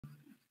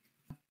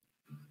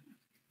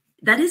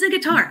That is a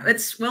guitar.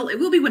 Well, it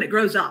will be when it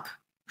grows up.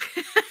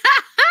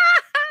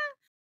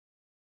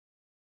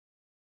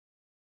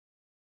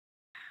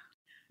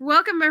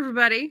 Welcome,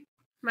 everybody.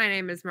 My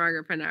name is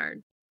Margaret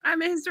Pennard.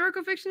 I'm a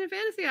historical fiction and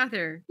fantasy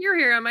author. You're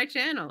here on my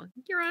channel.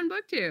 You're on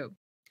BookTube.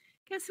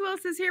 Guess who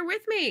else is here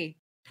with me?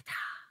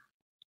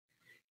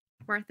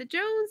 Martha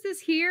Jones is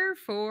here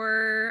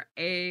for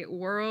a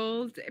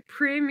world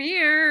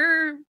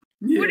premiere.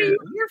 Yeah. What are you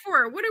here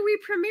for? What are we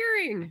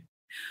premiering?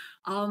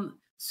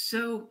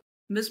 So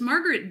Miss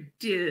Margaret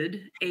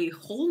did a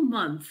whole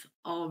month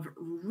of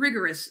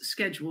rigorous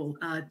schedule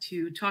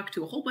to talk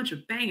to a whole bunch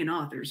of banging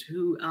authors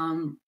who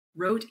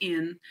wrote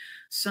in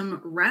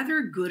some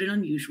rather good and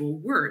unusual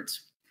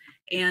words.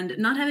 And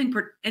not having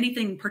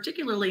anything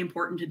particularly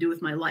important to do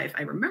with my life,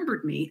 I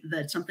remembered me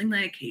that something that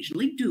I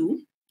occasionally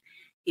do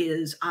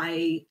is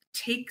I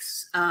take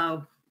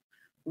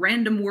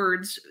random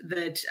words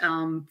that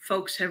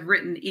folks have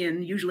written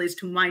in, usually it's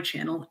to my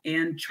channel,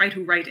 and try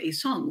to write a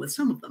song with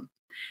some of them.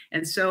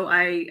 And so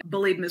I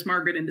bullied Miss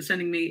Margaret into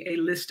sending me a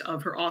list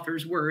of her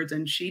author's words,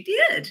 and she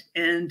did.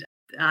 And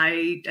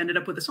I ended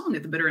up with a song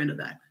at the bitter end of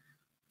that.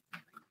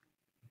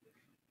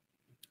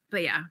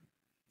 But yeah.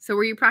 So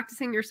were you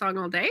practicing your song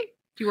all day?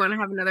 Do you want to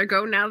have another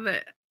go now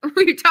that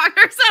we talked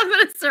ourselves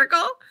in a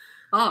circle?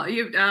 Oh,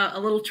 you a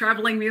little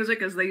traveling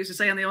music, as they used to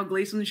say on the old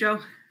Gleason show?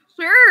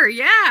 Sure,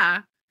 yeah.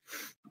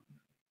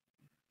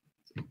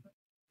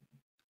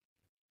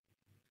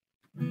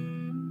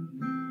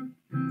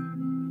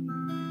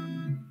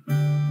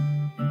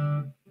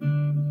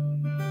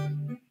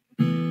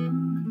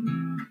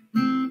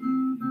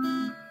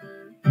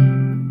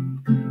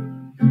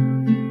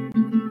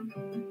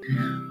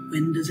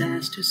 When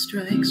disaster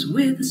strikes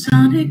with a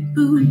sonic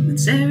boom, and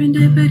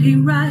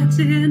serendipity rides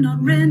in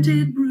on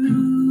rented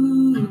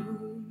broom,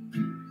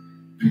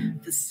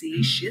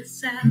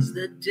 facetious as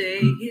the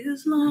day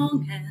is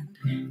long, and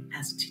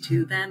as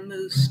to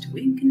vamoose to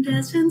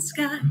incandescent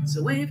skies,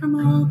 away from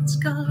all the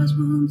scars,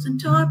 wounds,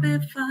 and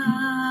torpid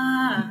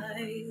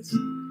flies.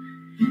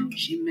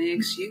 She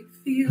makes you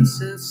feel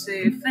so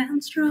safe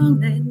and strong,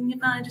 then you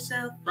find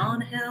yourself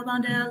on a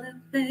hellbound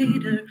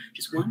elevator,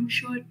 just one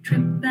short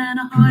trip and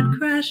a hard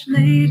crash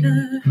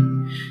later.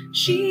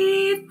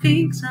 She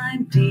thinks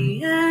I'm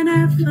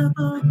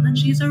DNF-able, and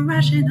she's a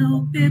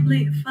rational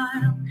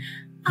bibliophile.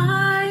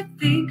 I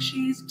think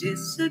she's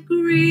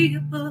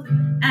disagreeable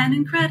and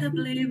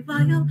incredibly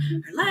vile.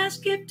 Her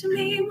last gift to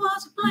me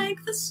was a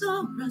blank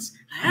thesaurus.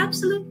 I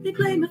absolutely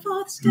blame her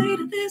for the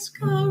state of this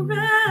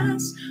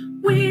chorus,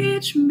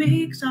 which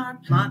makes our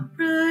plot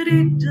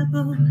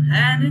predictable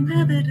and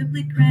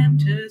inevitably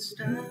cramped her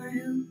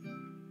style.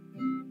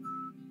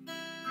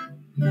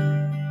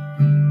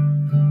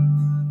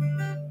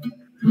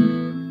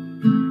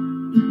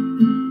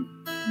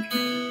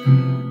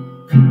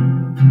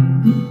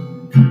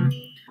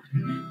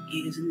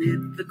 Isn't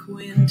it the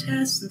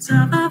quintessence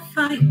of a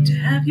fight to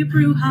have your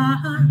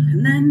brouhaha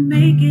and then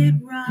make it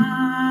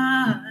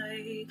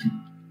right?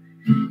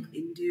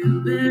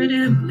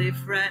 Indubitably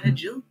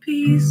fragile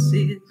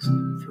pieces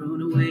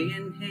thrown away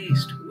in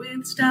haste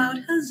with stout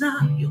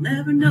huzzah. You'll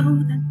never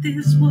know that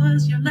this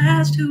was your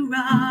last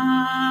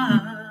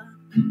hurrah,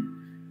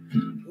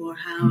 or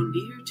how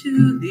near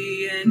to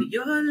the end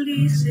your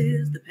lease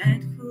is. The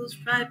pantyfool's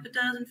right but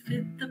doesn't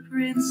fit the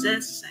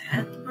princess. I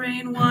had the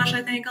brainwash,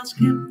 I think I'll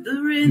skip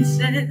the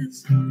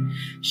rinses.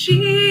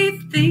 She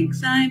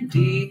thinks I'm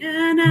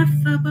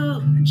DNF-able,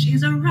 and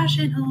she's a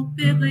rational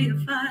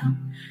bibliophile.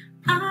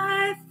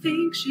 I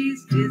think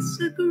she's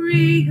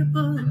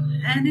disagreeable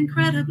and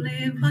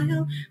incredibly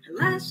vile. Her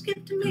last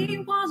gift to me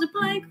was a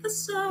blank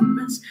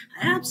thesaurus.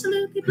 I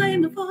absolutely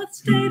blame her for the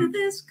state of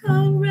this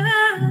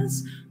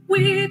chorus,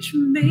 which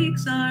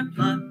makes our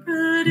plot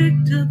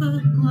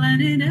predictable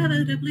and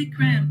inevitably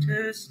cramped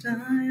her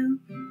style.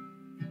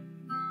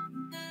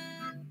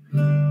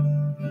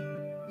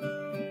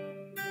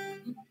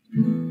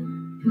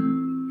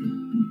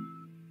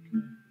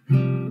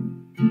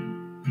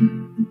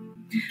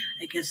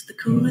 I guess the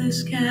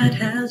coolest cat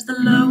has the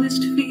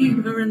lowest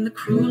fever, and the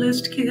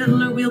cruelest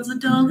killer wields the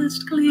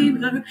dullest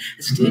cleaver.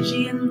 A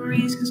Stygian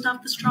breeze can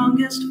stop the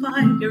strongest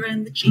fire,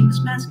 and the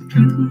cheeks mask of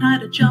truth can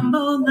hide a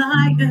jumbo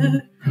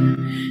liar.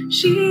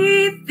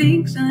 She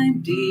thinks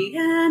I'm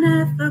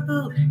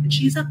DNF-able, and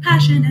she's a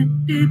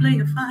passionate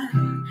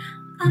bibliophile.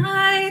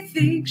 I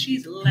think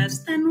she's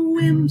less than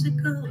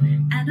whimsical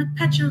and a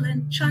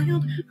petulant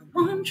child. Her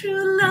one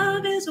true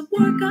love is a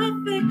work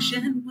of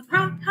fiction with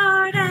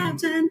rock-hard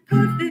abs and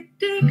perfect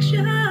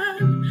diction,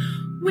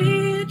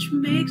 which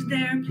makes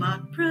their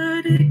plot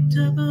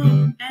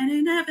predictable and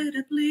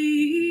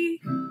inevitably.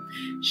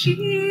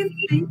 She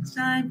thinks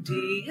I'm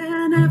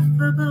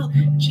DNF-able,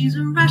 and she's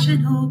a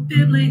rational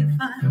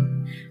bibliophile.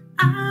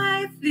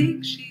 I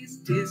think she's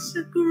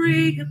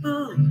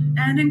disagreeable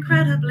and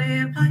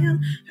incredibly vile.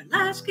 Her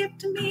last gift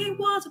to me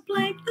was a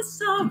blank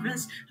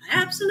thesaurus.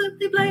 I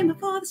absolutely blame her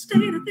for the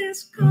state of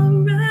this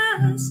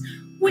chorus,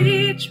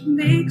 which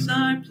makes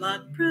our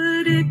plot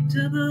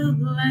predictable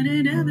and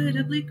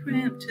inevitably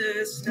cramped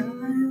her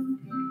style.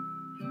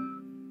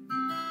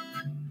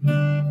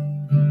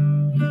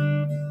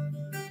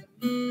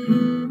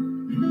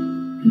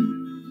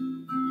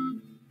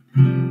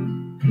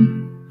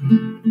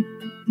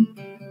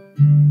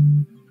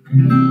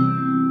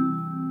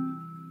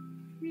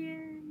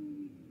 Yay.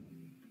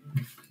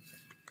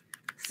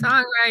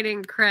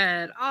 Songwriting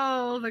cred.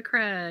 All the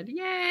cred.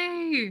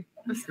 Yay.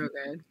 That's so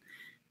good.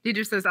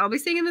 Deidre says, I'll be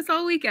singing this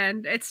all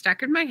weekend. It's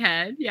stuck in my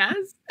head.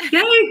 Yes.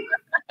 Yay.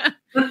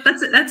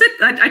 That's it.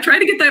 I try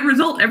to get that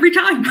result every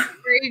time.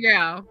 There you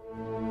go.